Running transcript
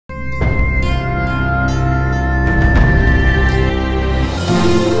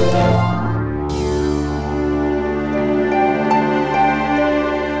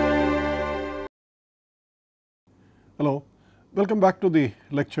Welcome back to the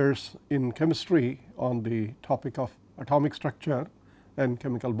lectures in chemistry on the topic of atomic structure and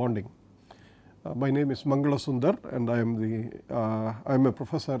chemical bonding. My name is Mangala Sundar and I am a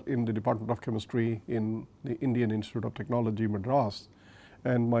professor in the Department of Chemistry in the Indian Institute of Technology, Madras,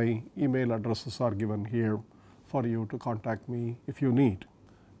 and my email addresses are given here for you to contact me if you need.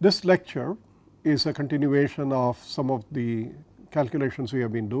 This lecture is a continuation of some of the calculations we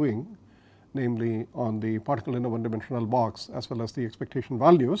have been doing, namely on the particle in a one dimensional box as well as the expectation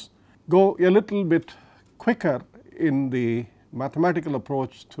values, go a little bit quicker in the mathematical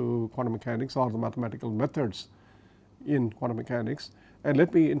approach to quantum mechanics or the mathematical methods in quantum mechanics. And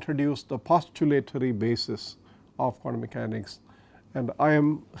let me introduce the postulatory basis of quantum mechanics. And I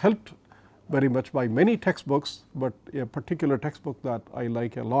am helped very much by many textbooks, but a particular textbook that I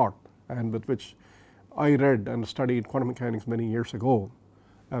like a lot and with which I read and studied quantum mechanics many years ago.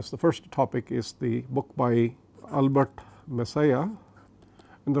 As the first topic is the book by Albert Messiah,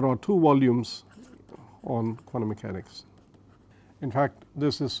 and there are 2 volumes on quantum mechanics. In fact,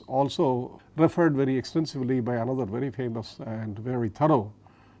 this is also referred very extensively by another very famous and very thorough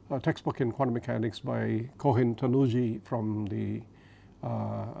textbook in quantum mechanics by Cohen Tanuji from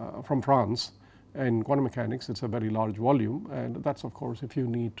France. In quantum mechanics, it is a very large volume, and that is of course if you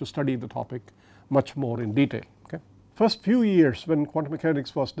need to study the topic much more in detail. First few years when quantum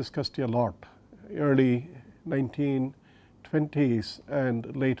mechanics was discussed a lot, early 1920s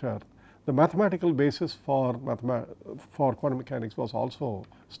and later, the mathematical basis for quantum mechanics was also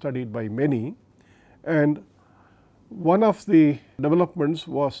studied by many, and one of the developments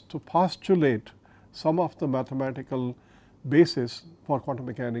was to postulate some of the mathematical basis for quantum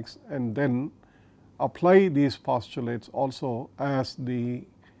mechanics and then apply these postulates also as the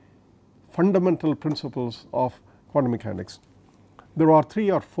fundamental principles of quantum mechanics. There are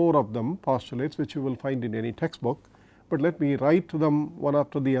 3 or 4 of them postulates which you will find in any textbook, but let me write them one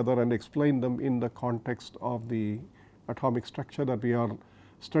after the other and explain them in the context of the atomic structure that we are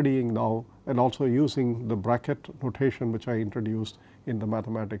studying now, and also using the bracket notation which I introduced in the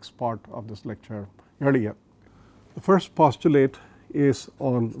mathematics part of this lecture earlier. The first postulate is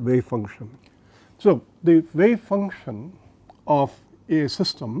on wave function. So, the wave function of a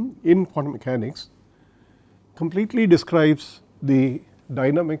system in quantum mechanics completely describes the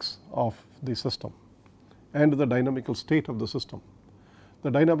dynamics of the system and the dynamical state of the system. The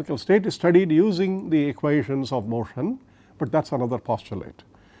dynamical state is studied using the equations of motion, but that is another postulate.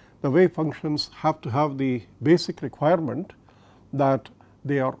 The wave functions have to have the basic requirement that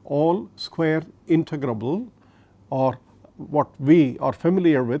they are all square integrable, or what we are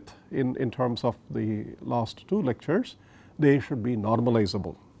familiar with in terms of the last 2 lectures, they should be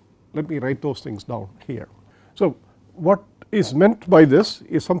normalizable. Let me write those things down here. So, what is meant by this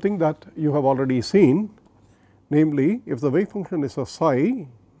is something that you have already seen, namely if the wave function is a psi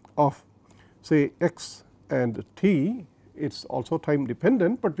of say x and t, it is also time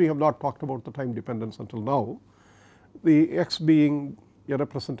dependent, but we have not talked about the time dependence until now. The x being a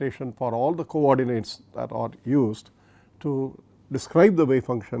representation for all the coordinates that are used to describe the wave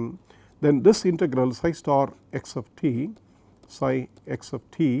function, then this integral psi star x of t, psi x of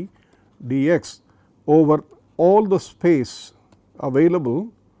t dx over all the space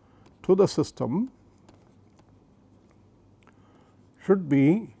available to the system should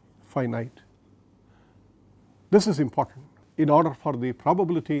be finite. This is important in order for the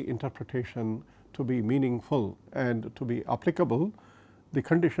probability interpretation to be meaningful and to be applicable. The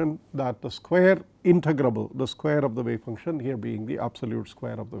condition that the square integrable, the square of the wave function, here being the absolute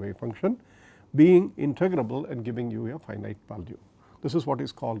square of the wave function, being integrable and giving you a finite value. This is what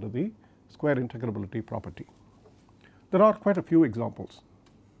is called the square integrability property. There are quite a few examples.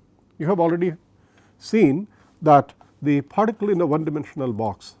 You have already seen that the particle in a one dimensional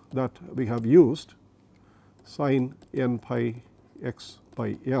box that we have used, sin n pi x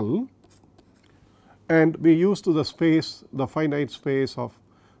by L, and we used the space, the finite space of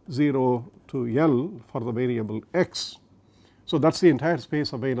 0 to L for the variable x. So, that is the entire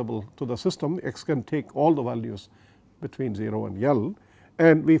space available to the system. X can take all the values between 0 and L.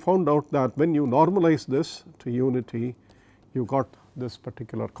 And we found out that when you normalize this to unity, you got this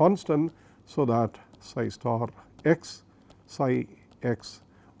particular constant, so that psi star x psi x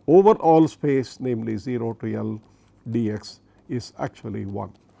over all space, namely 0 to L dx, is actually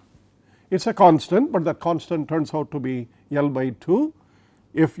 1. It is a constant, but that constant turns out to be L by 2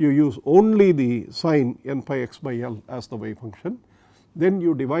 if you use only the sin n pi x by L as the wave function. Then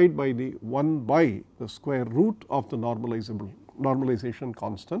you divide by the 1 by the square root of the normalization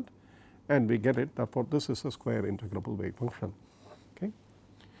constant, and we get it. Therefore, this is a square integrable wave function. Okay.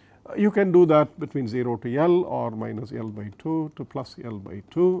 You can do that between 0 to L or minus L by 2 to plus L by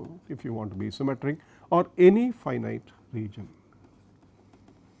 2 if you want to be symmetric, or any finite region.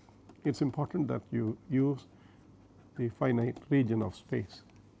 It is important that you use the finite region of space.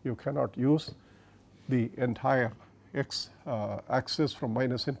 You cannot use the entire x axis from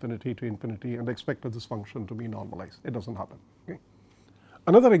minus infinity to infinity and expect this function to be normalized. It does not happen. Okay.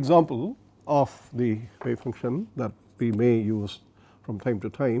 Another example of the wave function that we may use from time to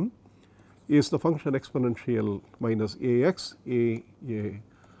time is the function exponential minus ax, a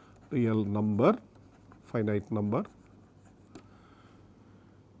real number, finite number,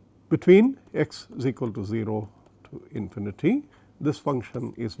 between x is equal to 0 to infinity. This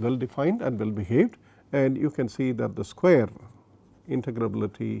function is well defined and well behaved, and you can see that the square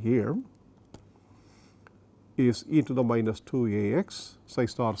integrability here is e to the minus 2 ax psi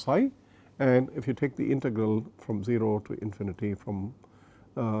star psi, and if you take the integral from 0 to infinity from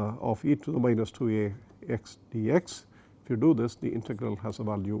of e to the minus 2 ax dx, if you do this, the integral has a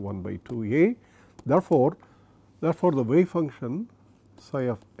value 1 by 2a. Therefore, the wave function psi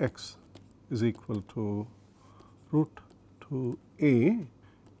of x is equal to root 2a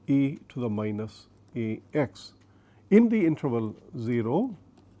e to the minus ax in the interval 0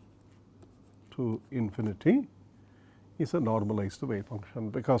 to infinity is a normalized wave function,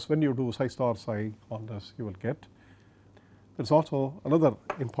 because when you do psi star psi on this, you will get. There is also another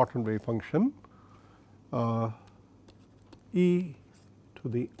important wave function e to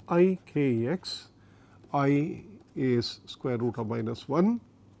the I kx. I is square root of minus 1,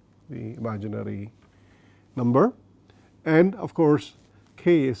 the imaginary number, and of course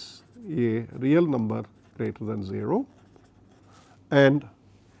k is a real number greater than 0, and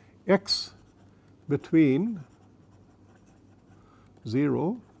x between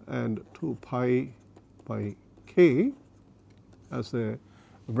 0 and 2 pi by k as a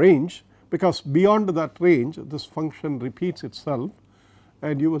range, because beyond that range this function repeats itself,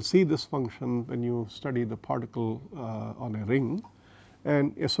 and you will see this function when you study the particle on a ring,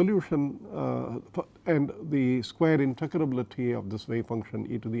 and a solution and the square integrability of this wave function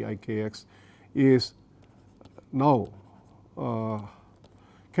e to the I kx is now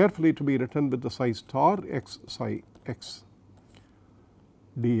carefully to be written with the psi star x psi x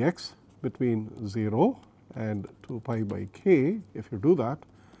dx between 0 and 2 pi by k. If you do that,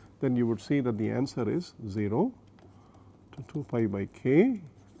 then you would see that the answer is 0 to 2 pi by k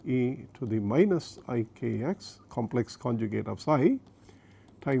e to the minus I kx complex conjugate of psi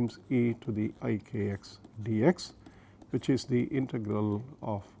times e to the I kx dx, which is the integral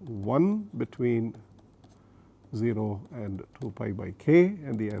of 1 between 0 and 2 pi by k,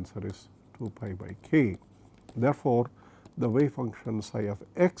 and the answer is 2 pi by k. Therefore, the wave function psi of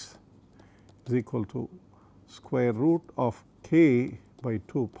x is equal to square root of k by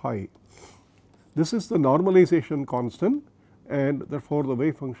 2 pi. This is the normalization constant, and therefore the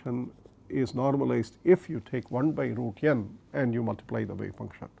wave function is normalized if you take 1 by root n and you multiply the wave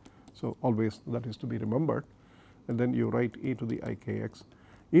function. So, always that is to be remembered, and then you write e to the I kx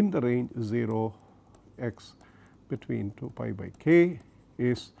in the range 0 x between 2 pi by k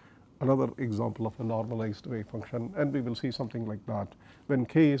is another example of a normalized wave function, and we will see something like that. When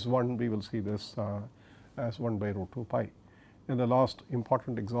k is 1, we will see this as 1 by root 2 pi. And the last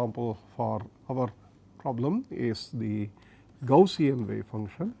important example for our problem is the Gaussian wave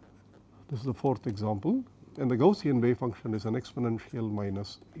function. This is the fourth example, and the Gaussian wave function is an exponential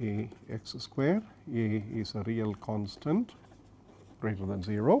minus a x square. A is a real constant greater than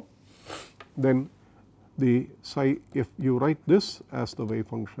 0. Then the psi, if you write this as the wave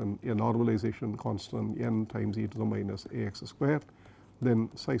function, a normalization constant n times e to the minus a x square, then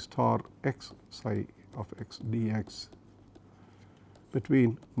psi star x psi of x dx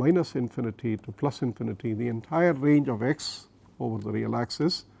between minus infinity to plus infinity, the entire range of x over the real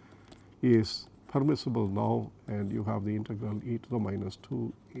axis is permissible now, and you have the integral e to the minus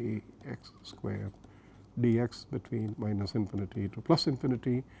 2 a x square dx between minus infinity to plus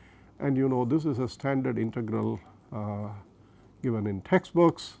infinity. And you know this is a standard integral given in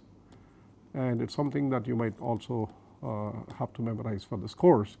textbooks, and it is something that you might also have to memorize for this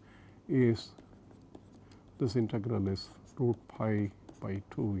course. Is this integral is root pi by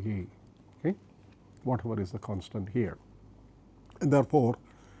 2a, okay, whatever is the constant here, and therefore,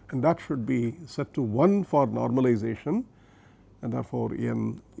 and that should be set to 1 for normalization, and therefore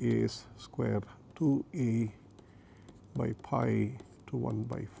n is square 2a by pi to 1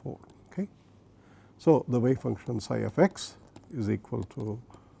 by 4. Okay. So, the wave function psi of x is equal to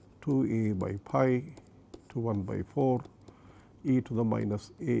 2a by pi to 1 by 4 e to the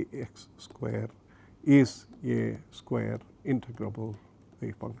minus a x square is a square integrable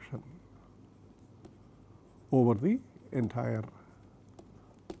wave function over the entire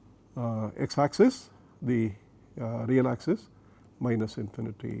x axis, the real axis, minus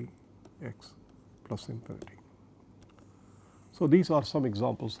infinity x plus infinity. So, these are some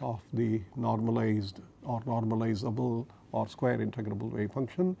examples of the normalized or normalizable or square integrable wave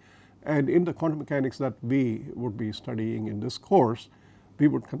function, and in the quantum mechanics that we would be studying in this course, we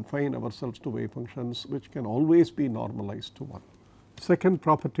would confine ourselves to wave functions which can always be normalized to 1. Second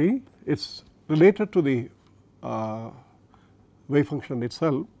property, it is related to the wave function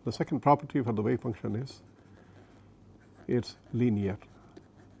itself. The second property for the wave function is it is linear.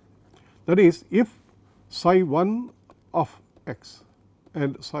 That is, if psi 1 of x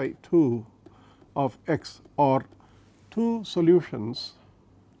and psi 2 of x are two solutions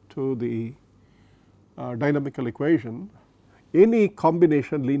to the dynamical equation, any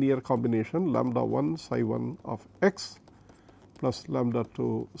combination, linear combination, lambda 1 psi 1 of x plus lambda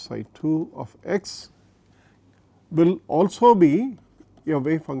 2 psi 2 of x will also be a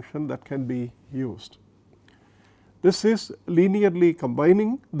wave function that can be used. This is linearly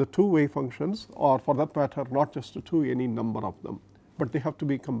combining the two wave functions, or for that matter not just the two, any number of them, but they have to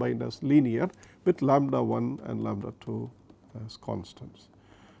be combined as linear with lambda 1 and lambda 2 as constants.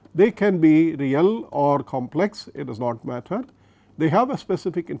 They can be real or complex, it does not matter. They have a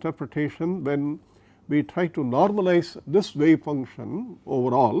specific interpretation when we try to normalize this wave function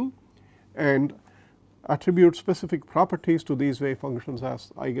overall and attribute specific properties to these wave functions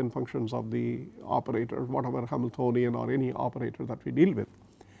as eigenfunctions of the operator, whatever Hamiltonian or any operator that we deal with.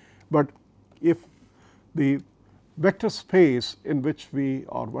 But if the vector space in which we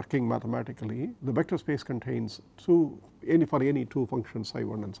are working mathematically, the vector space contains for any two functions psi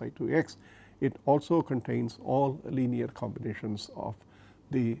 1 and psi 2 x, it also contains all linear combinations of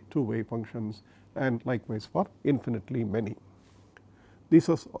the two wave functions, and likewise for infinitely many. These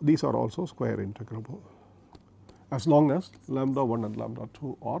are also square integrable as long as lambda 1 and lambda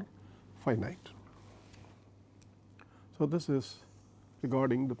 2 are finite. So, this is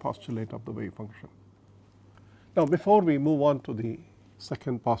regarding the postulate of the wave function. Now, before we move on to the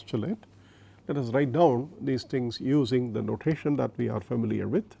second postulate, let us write down these things using the notation that we are familiar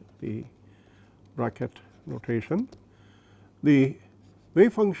with, the bracket notation. The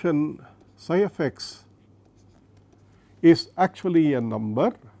wave function psi of x is actually a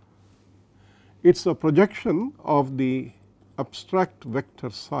number. It is a projection of the abstract vector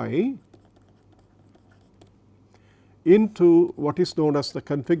psi into what is known as the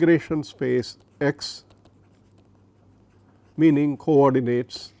configuration space x, meaning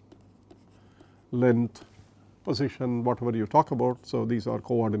coordinates, length, position, whatever you talk about. So, these are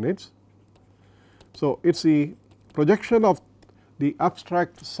coordinates. So, it is the projection of the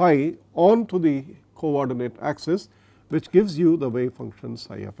abstract psi onto the coordinate axis which gives you the wave function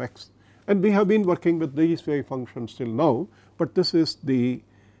psi of x. And we have been working with these wave functions till now, but this is the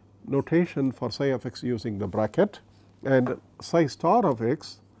notation for psi of x using the bracket, and psi star of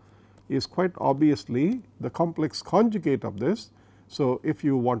x is quite obviously the complex conjugate of this. So, if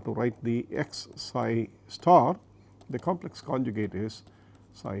you want to write the x psi star, the complex conjugate is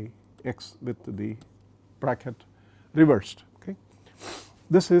psi x with the bracket reversed. Okay.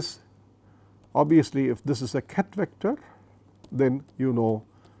 This is obviously, if this is a ket vector, then you know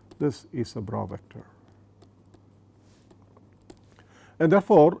this is a bra vector. And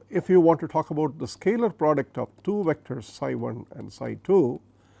therefore, if you want to talk about the scalar product of two vectors psi 1 and psi 2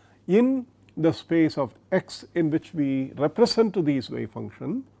 in the space of x in which we represent these wave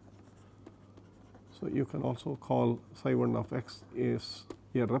function. So, you can also call psi 1 of x is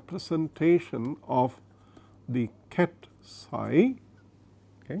a representation of the ket psi.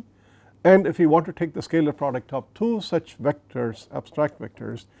 Okay. And if you want to take the scalar product of two such vectors, abstract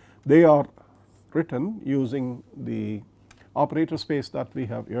vectors, they are written using the operator space that we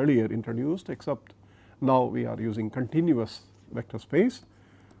have earlier introduced, except now we are using continuous vector space.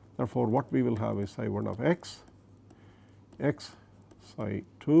 Therefore, what we will have is psi 1 of x, x psi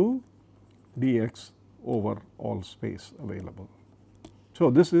 2 dx over all space available.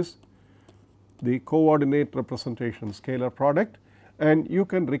 So, this is the coordinate representation scalar product, and you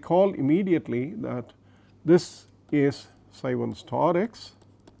can recall immediately that this is psi 1 star x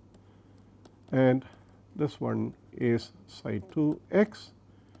and this one is psi 2 x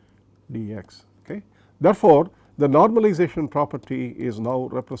dx. Okay. Therefore, the normalization property is now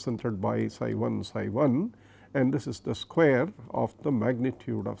represented by psi 1, and this is the square of the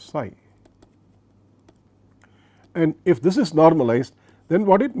magnitude of psi. And if this is normalized, then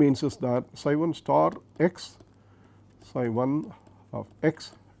what it means is that psi 1 star x psi 1 of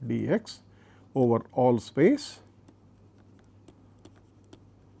x dx over all space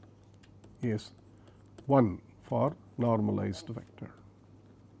is 1 for normalized vector.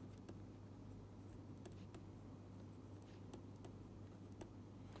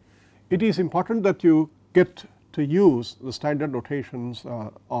 It is important that you get to use the standard notations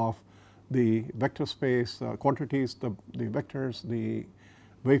of the vector space quantities, the vectors, the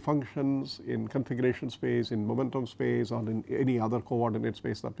wave functions in configuration space, in momentum space, or in any other coordinate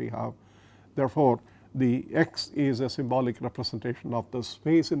space that we have. Therefore, the x is a symbolic representation of the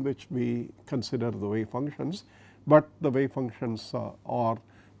space in which we consider the wave functions, but the wave functions are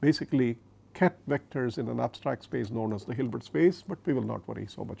basically ket vectors in an abstract space known as the Hilbert space, but we will not worry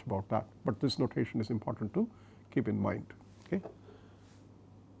so much about that. But this notation is important to keep in mind. Okay.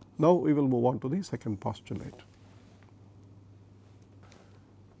 Now, we will move on to the second postulate.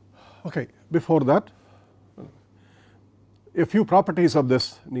 Okay. Before that, a few properties of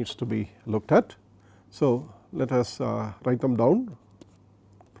this needs to be looked at. So, let us write them down.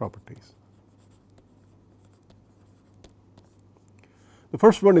 Properties. The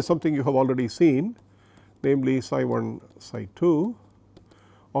first one is something you have already seen, namely psi 1 psi 2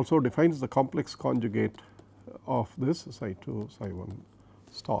 also defines the complex conjugate of this psi 2 psi 1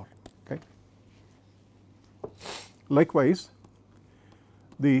 star. Okay. Likewise,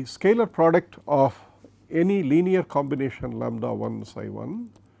 the scalar product of any linear combination lambda 1 psi 1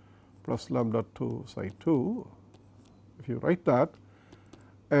 plus lambda 2 psi 2, if you write that,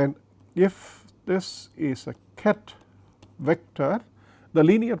 and if this is a ket vector, the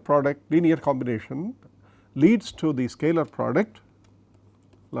linear product, linear combination leads to the scalar product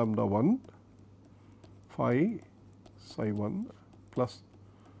lambda 1 phi psi 1 plus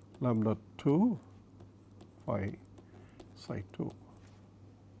lambda 2 phi psi 2.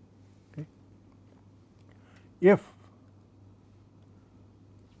 Okay. If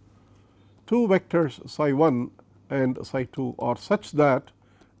two vectors psi 1 and psi 2 are such that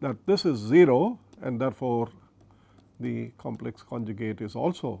this is 0 and therefore, the complex conjugate is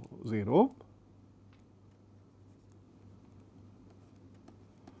also 0,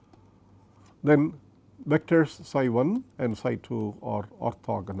 then vectors psi 1 and psi 2 are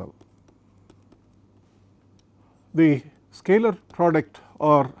orthogonal. The scalar product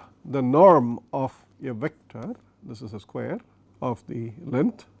or the norm of a vector, this is a square of the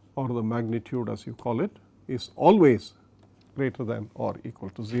length or the magnitude as you call it, is always greater than or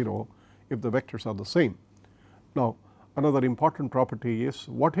equal to 0 if the vectors are the same. Now, another important property is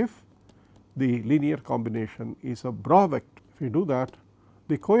what if the linear combination is a bra vector. If you do that,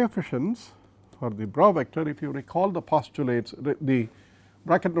 the coefficients for the bra vector, if you recall the postulates, the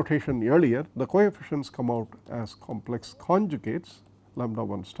bracket notation earlier, the coefficients come out as complex conjugates lambda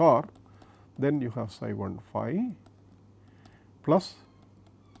 1 star, then you have psi 1 phi plus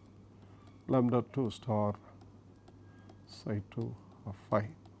lambda 2 star psi 2 of phi.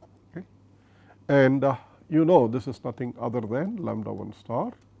 Okay. And you know this is nothing other than lambda 1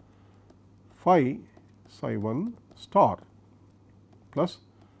 star phi psi 1 star plus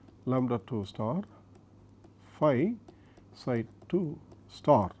lambda 2 star phi psi 2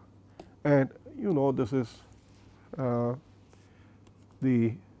 star, and you know this is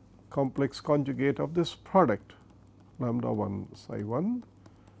the complex conjugate of this product lambda 1 psi 1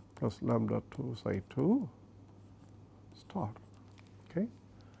 plus lambda 2 psi 2 star. Okay.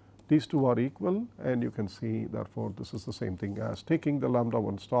 These two are equal, and you can see therefore, this is the same thing as taking the lambda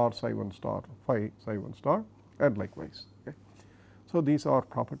 1 star psi 1 star phi psi 1 star and likewise. Okay. So, these are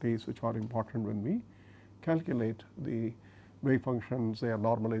properties which are important when we calculate the wave functions, their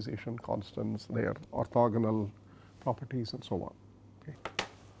normalization constants, their orthogonal properties and so on. Okay.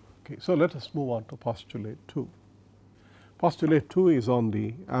 Okay. So, let us move on to postulate 2. Postulate 2 is on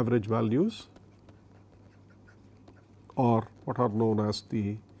the average values or what are known as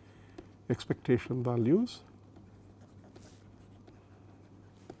the expectation values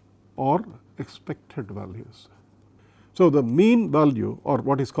or expected values. So, the mean value or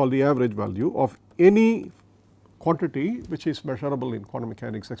what is called the average value of any quantity which is measurable in quantum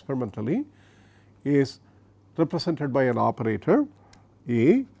mechanics experimentally is represented by an operator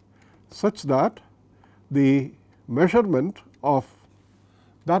A such that the measurement of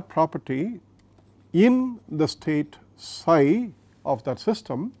that property in the state psi of that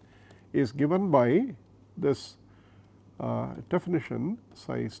system is given by this definition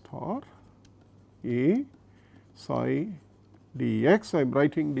psi star A psi dx. I am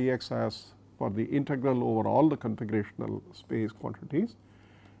writing dx as for the integral over all the configurational space quantities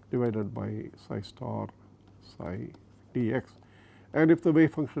divided by psi star psi dx. And if the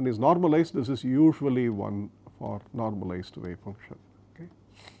wave function is normalized, this is usually 1 for normalized wave function. Okay.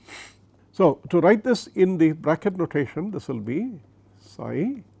 So, to write this in the bracket notation, this will be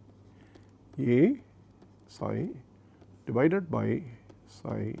psi A psi divided by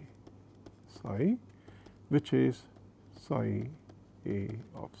psi psi, which is psi A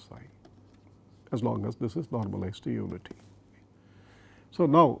of psi, as long as this is normalized to unity. So,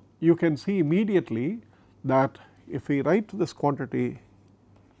 now you can see immediately that if we write this quantity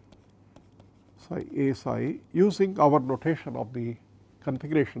psi A psi using our notation of the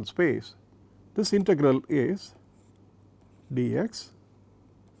configuration space, this integral is dx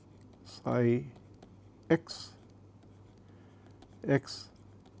psi x x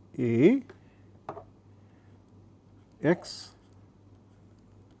A x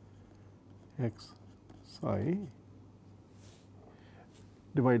x psi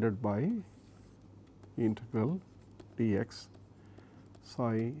divided by integral dx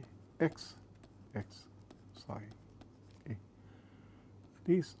psi x x psi A.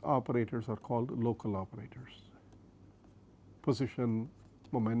 These operators are called local operators. Position,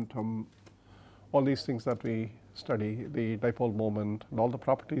 momentum, all these things that we study, the dipole moment and all the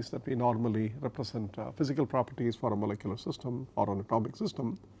properties that we normally represent, physical properties for a molecular system or an atomic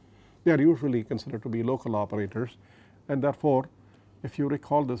system, they are usually considered to be local operators, and therefore, if you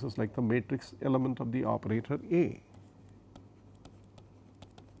recall, this is like the matrix element of the operator A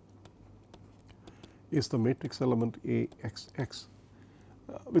is the matrix element A x x,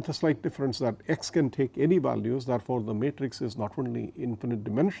 with a slight difference that x can take any values. Therefore, the matrix is not only infinite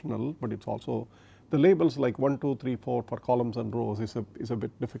dimensional, but it is also the labels like 1, 2, 3, 4 for columns and rows is a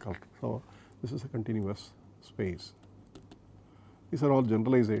bit difficult. So, this is a continuous space. These are all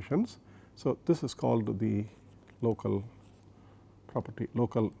generalizations. So, this is called the local property,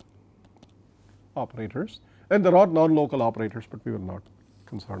 local operators, and there are non-local operators, but we will not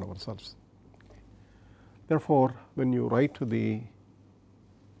concern ourselves. Therefore, when you write the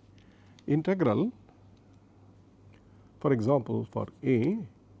integral, for example, for A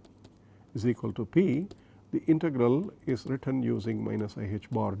is equal to P, the integral is written using minus I h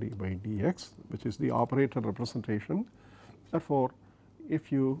bar d by dx, which is the operator representation. Therefore,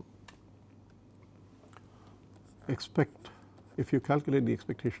 if you calculate the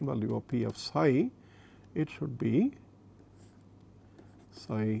expectation value of P of psi, it should be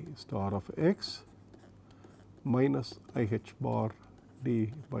psi star of x minus I h bar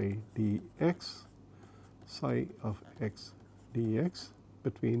d by dx psi of x dx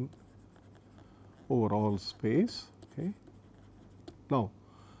between overall space. Okay. Now,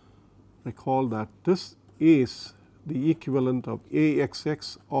 recall that this is the equivalent of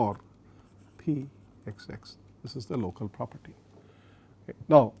AXX or PXX. This is the local property. Okay.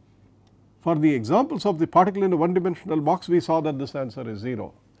 Now, for the examples of the particle in a one dimensional box, we saw that this answer is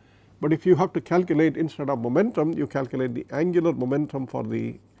 0. But if you have to calculate, instead of momentum, you calculate the angular momentum for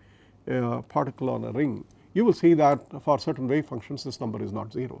the particle on a ring, you will see that for certain wave functions this number is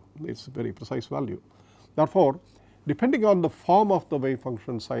not 0, it is a very precise value. Therefore, depending on the form of the wave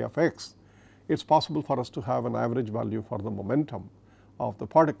function psi of x, it is possible for us to have an average value for the momentum of the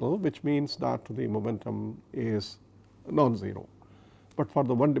particle, which means that the momentum is non-zero. But for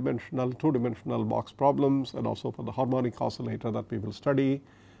the one dimensional, two dimensional box problems, and also for the harmonic oscillator that we will study,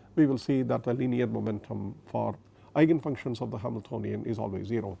 we will see that the linear momentum for eigenfunctions of the Hamiltonian is always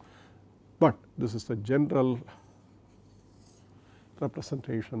 0. But this is the general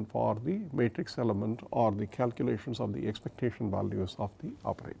representation for the matrix element or the calculations of the expectation values of the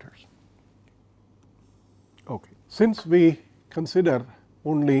operators. Okay. Since we consider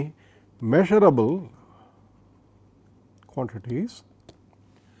only measurable quantities,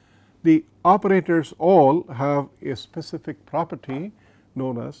 the operators all have a specific property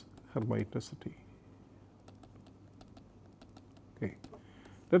known as Hermiticity. Okay.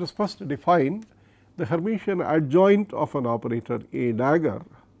 Let us first define the Hermitian adjoint of an operator A dagger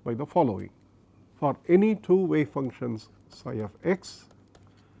by the following. For any two wave functions psi of x,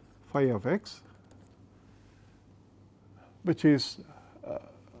 phi of x, which is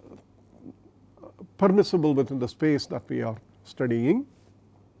permissible within the space that we are studying,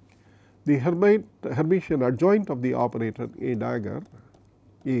 the Hermitian adjoint of the operator A dagger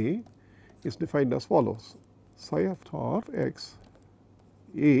A is defined as follows: psi of star of x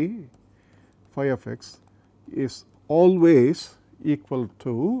A phi of x is always equal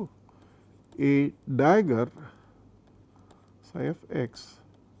to a dagger psi of x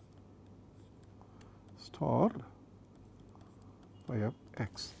star phi of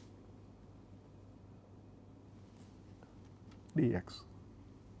x dx.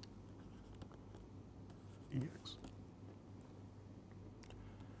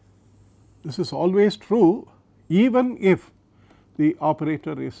 This is always true even if the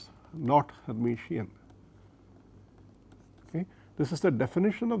operator is not Hermitian. Okay. This is the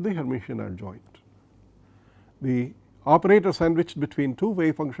definition of the Hermitian adjoint. The operator sandwiched between two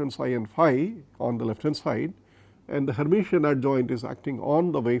wave functions psi and phi on the left hand side, and the Hermitian adjoint is acting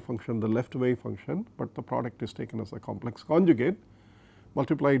on the wave function, the left wave function, but the product is taken as a complex conjugate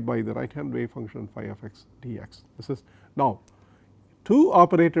multiplied by the right hand wave function phi of x dx. This is now two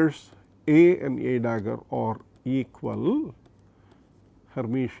operators A and A dagger are equal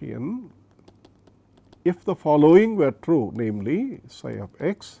Hermitian if the following were true, namely psi of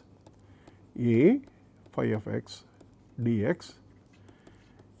x A phi of x dx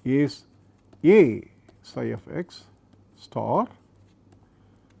is A psi of x star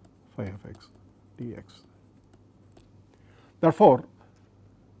phi of x dx. Therefore,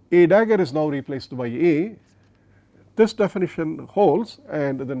 A dagger is now replaced by A. This definition holds,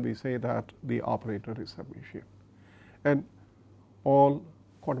 and then we say that the operator is Hermitian, and all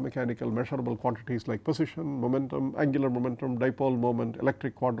quantum mechanical measurable quantities like position, momentum, angular momentum, dipole moment,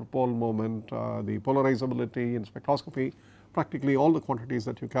 electric quadrupole moment, the polarizability in spectroscopy, practically all the quantities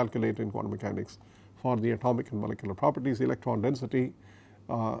that you calculate in quantum mechanics for the atomic and molecular properties, electron density,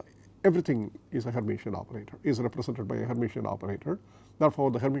 everything is a Hermitian operator, is represented by a Hermitian operator.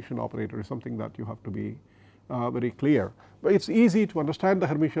 Therefore, the Hermitian operator is something that you have to be very clear. But it is easy to understand the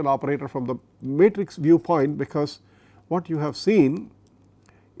Hermitian operator from the matrix viewpoint, because what you have seen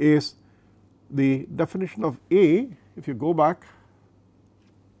is the definition of A. If you go back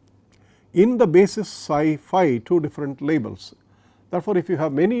in the basis psi phi, two different labels. Therefore, if you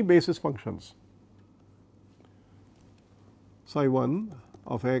have many basis functions, psi 1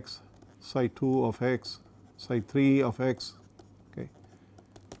 of x, psi 2 of x, psi 3 of x, okay,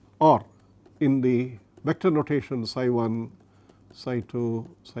 or in the vector notation psi 1, psi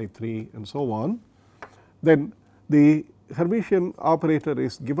 2, psi 3 and so on, then the Hermitian operator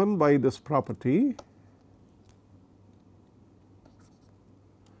is given by this property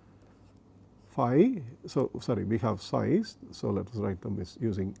phi. So, sorry, we have psi's. So, let us write them as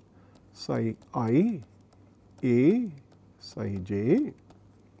using psi I A psi j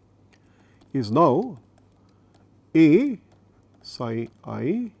is now A psi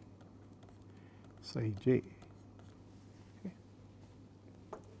I psi j. Okay.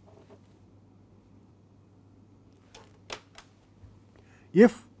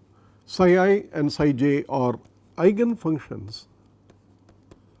 If psi I and psi j are eigenfunctions,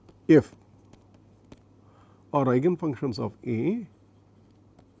 if are eigenfunctions of A,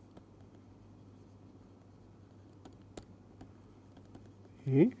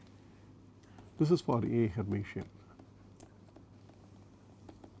 this is for A Hermitian.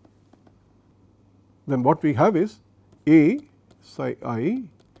 Then what we have is A psi I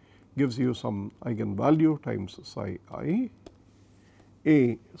gives you some eigenvalue times psi I,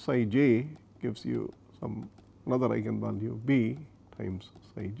 A psi j gives you some another eigenvalue B times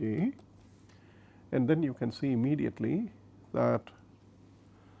psi j, and then you can see immediately that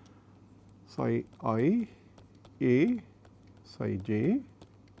psi I A psi j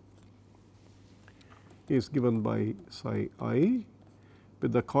is given by psi I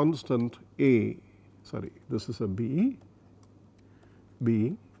with the constant A, sorry, this is a B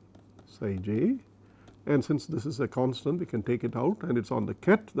psi j, and since this is a constant we can take it out and it is on the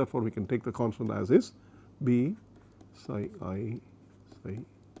ket, therefore we can take the constant as is B psi I psi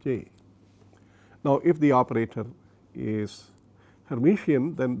j. Now, if the operator is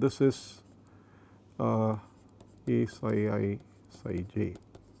Hermitian, then this is A psi I psi j,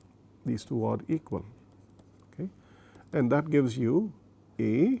 these two are equal, okay, and that gives you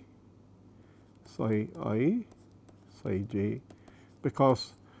A psi I psi j,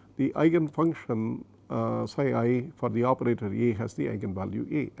 because the eigenfunction psi I for the operator A has the eigenvalue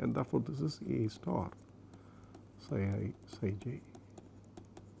A, and therefore this is A star psi I psi j.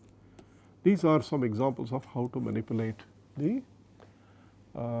 These are some examples of how to manipulate the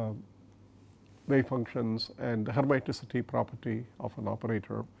wave functions and the hermiticity property of an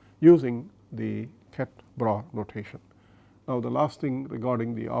operator using the ket-Bra notation. Now, the last thing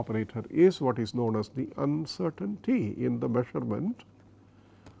regarding the operator is what is known as the uncertainty in the measurement,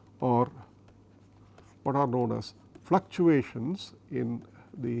 or what are known as fluctuations in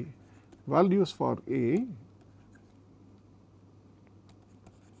the values for A.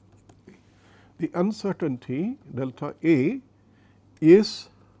 The uncertainty delta A is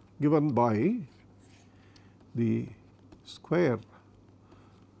given by the square,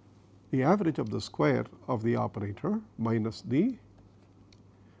 the average of the square of the operator minus the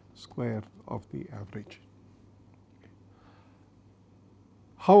square of the average.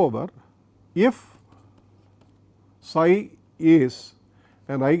 However, if psi is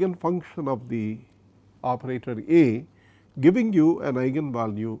an eigenfunction of the operator A giving you an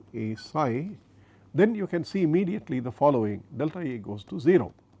eigenvalue A psi, then you can see immediately the following: delta A goes to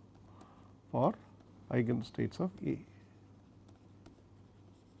 0 for eigenstates of A.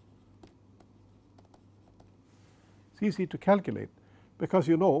 It's easy to calculate because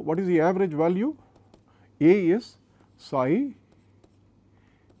you know what is the average value? A is psi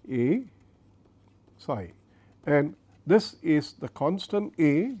A psi, and this is the constant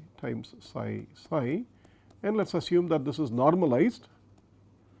A times psi psi, and let us assume that this is normalized,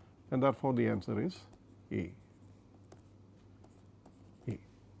 and therefore, the answer is A.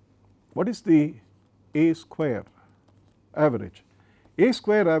 What is the A square average? A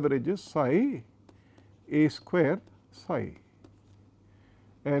square average is psi A square psi,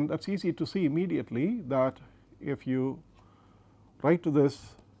 and that is easy to see immediately that if you write to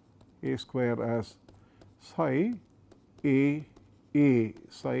this A square as psi A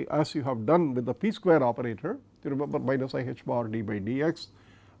psi, as you have done with the p square operator. You remember minus I h bar d by dx,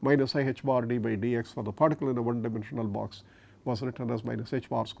 minus I h bar d by dx for the particle in a one dimensional box was written as minus h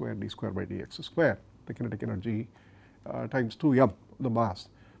bar square d square by dx square, the kinetic energy times 2m, the mass.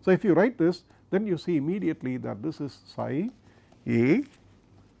 So, if you write this, then you see immediately that this is psi A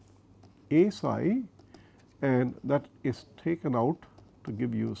psi, and that is taken out to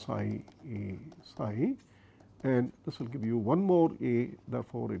give you psi A psi, and this will give you one more A,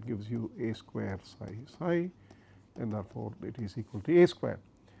 therefore, it gives you A square psi psi, and therefore, it is equal to A square.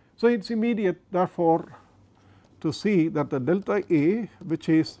 So, it is immediate therefore, to see that the delta A, which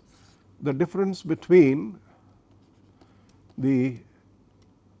is the difference between the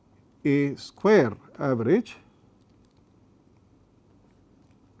A square average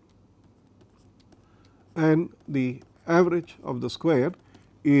and the average of the square,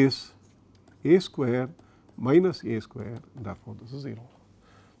 is A square minus A square, therefore, this is 0.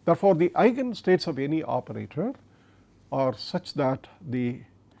 Therefore, the eigenstates of any operator are such that the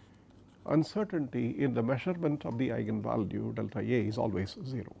uncertainty in the measurement of the eigenvalue delta A is always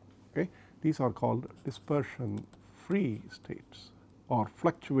 0. Okay. These are called dispersion free states or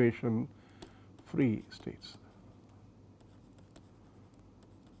fluctuation free states.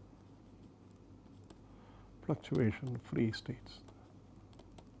 Fluctuation free states.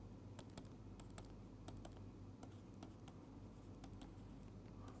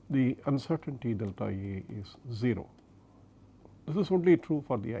 The uncertainty delta A is 0. This is only true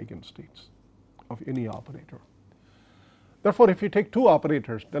for the eigenstates of any operator. Therefore, if you take two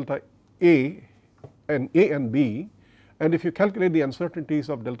operators delta A and B, and if you calculate the uncertainties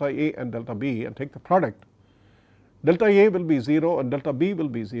of delta A and delta B and take the product, delta A will be 0 and delta B will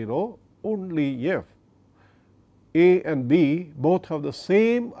be 0 only if A and B both have the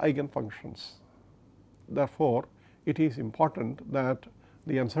same eigenfunctions. Therefore, it is important that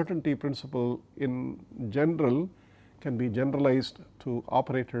the uncertainty principle in general can be generalized to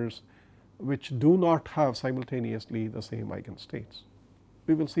operators which do not have simultaneously the same eigenstates.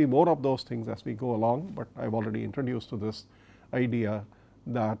 We will see more of those things as we go along, but I have already introduced to this idea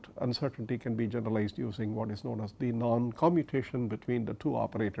that uncertainty can be generalized using what is known as the non-commutation between the two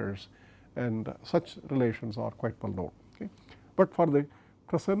operators, and such relations are quite well known. Okay. But for the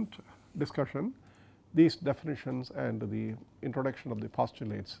present discussion, these definitions and the introduction of the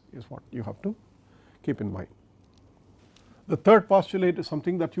postulates is what you have to keep in mind. The third postulate is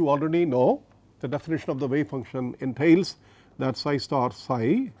something that you already know. The definition of the wave function entails that psi star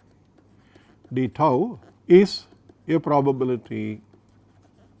psi d tau is a probability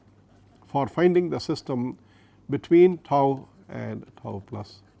for finding the system between tau and tau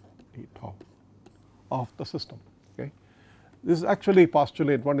plus d tau of the system. Okay. This is actually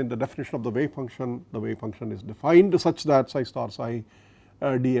postulate 1 in the definition of the wave function. The wave function is defined such that psi star psi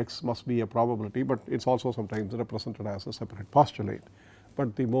dx must be a probability, but it is also sometimes represented as a separate postulate.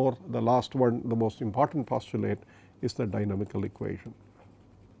 But the last one, the most important postulate, is the dynamical equation.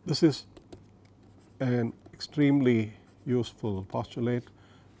 This is an extremely useful postulate.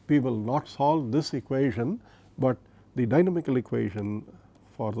 We will not solve this equation, but the dynamical equation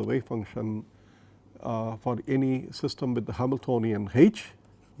for the wave function for any system with the Hamiltonian H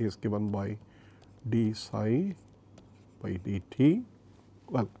is given by d psi by dt.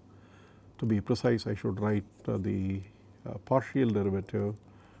 Well, to be precise, I should write the partial derivative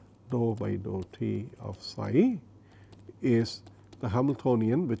dou by dou t of psi is the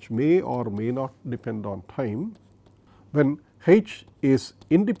Hamiltonian, which may or may not depend on time. When H is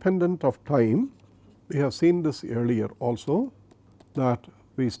independent of time, we have seen this earlier also, that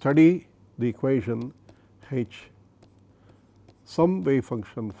we study the equation H some wave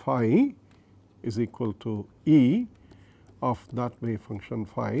function phi is equal to E, of that wave function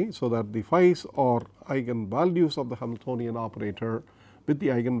phi. So, that the phi's are eigenvalues of the Hamiltonian operator with the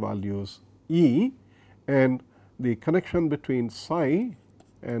eigenvalues E, and the connection between psi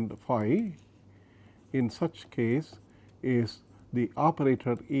and phi in such case is the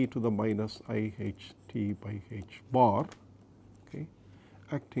operator e to the minus I h t by h bar, okay,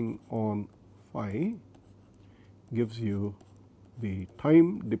 acting on phi gives you the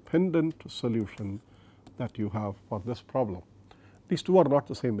time dependent solution that you have for this problem. These two are not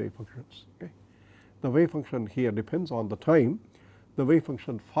the same wave functions. Okay. The wave function here depends on the time. The wave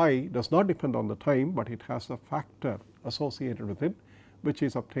function phi does not depend on the time, but it has a factor associated with it, which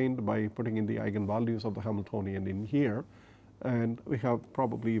is obtained by putting in the eigenvalues of the Hamiltonian in here. And we have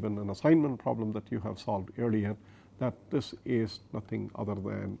probably even an assignment problem that you have solved earlier, that this is nothing other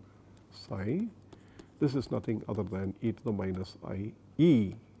than psi. This is nothing other than e to the minus I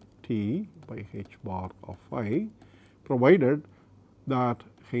e t by h bar of phi, provided that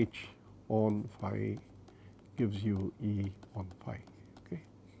h on phi gives you e on phi. Okay.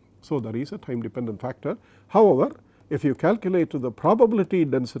 So, there is a time dependent factor. However, if you calculate to the probability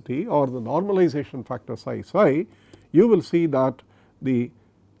density or the normalization factor psi psi, you will see that the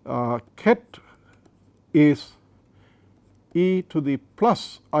ket is e to the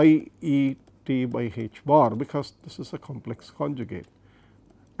plus I e t by h bar, because this is a complex conjugate.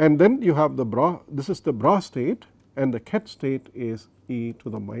 And then you have the this is the bra state, and the ket state is e to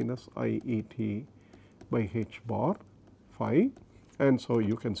the minus I e t by h bar phi, and so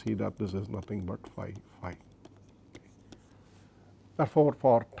you can see that this is nothing but phi phi. Therefore,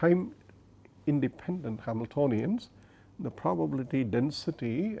 for time independent Hamiltonians, the probability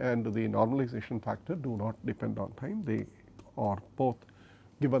density and the normalization factor do not depend on time. They are both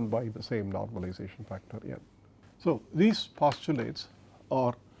given by the same normalization factor n. So, these postulates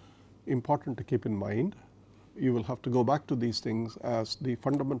are important to keep in mind. You will have to go back to these things as the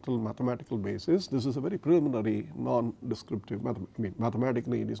fundamental mathematical basis. This is a very preliminary non-descriptive,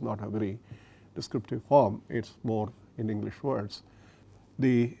 mathematically it is not a very descriptive form, it is more in English words.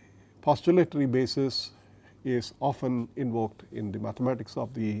 The postulatory basis is often invoked in the mathematics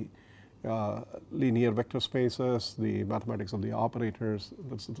of the linear vector spaces, the mathematics of the operators.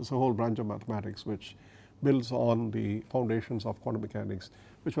 There's a whole branch of mathematics which builds on the foundations of quantum mechanics,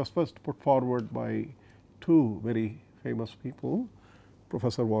 which was first put forward by two very famous people,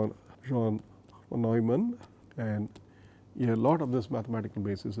 Professor Jean von Neumann, and a lot of this mathematical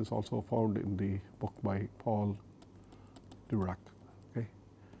basis is also found in the book by Paul Dirac. Okay.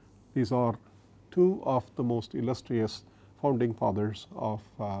 These are two of the most illustrious founding fathers of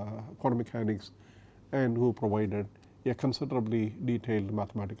quantum mechanics, and who provided a considerably detailed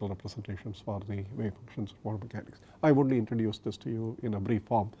mathematical representations for the wave functions of quantum mechanics. I only introduced this to you in a brief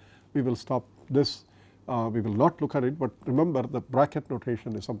form. We will stop this. We will not look at it, but remember the bracket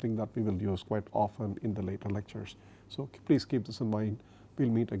notation is something that we will use quite often in the later lectures. So, please keep this in mind. We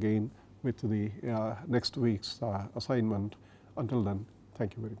will meet again with the next week's assignment. Until then,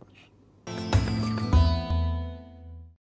 thank you very much.